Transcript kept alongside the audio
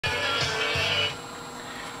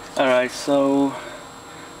Alright, so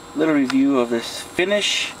little review of this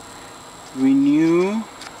Finish Renew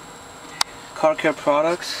car care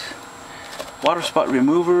products. Water spot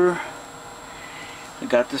remover. I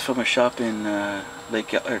got this from a shop in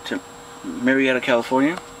Marietta,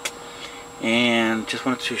 California, and just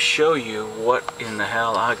wanted to show you what in the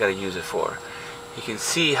hell I gotta use it for. You can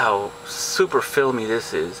see how super filmy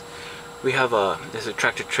this is. We have this is a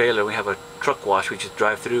tractor trailer. We have a truck wash we just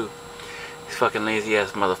drive through. These fucking lazy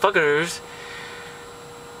ass motherfuckers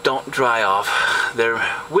don't dry off their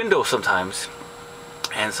window sometimes.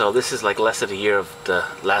 And so this is like less than a year of the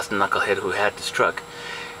last knucklehead who had this truck.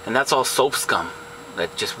 And that's all soap scum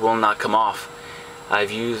that just will not come off.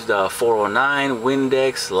 I've used 409,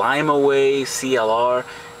 Windex, Lime Away, CLR.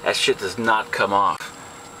 That shit does not come off.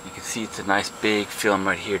 You can see it's a nice big film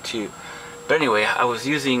right here too. But anyway, I was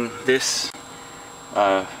using this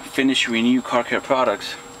Finish Renew car care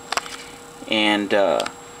products, and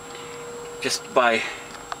just by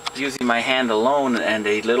using my hand alone and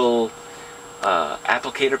a little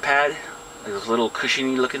applicator pad, those little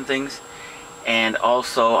cushiony looking things, and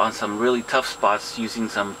also on some really tough spots using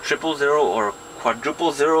some 000 or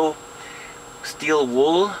 400 steel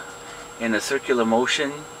wool in a circular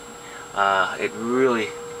motion, it really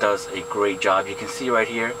does a great job. You can see right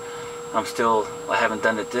here I haven't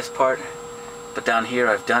done it this part, but down here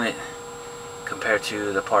I've done it compared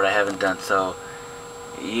to the part I haven't done, so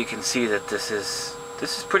you can see that this is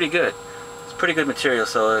pretty good. It's pretty good material.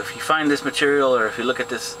 So if you find this material, or if you look at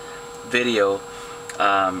this video,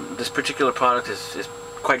 this particular product is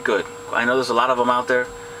quite good. I know there's a lot of them out there,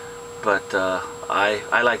 but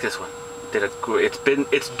I like this one.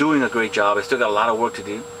 It's doing a great job. I still got a lot of work to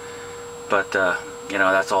do, but you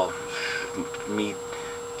know, that's all me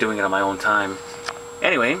doing it on my own time.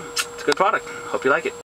 Anyway, it's a good product. Hope you like it.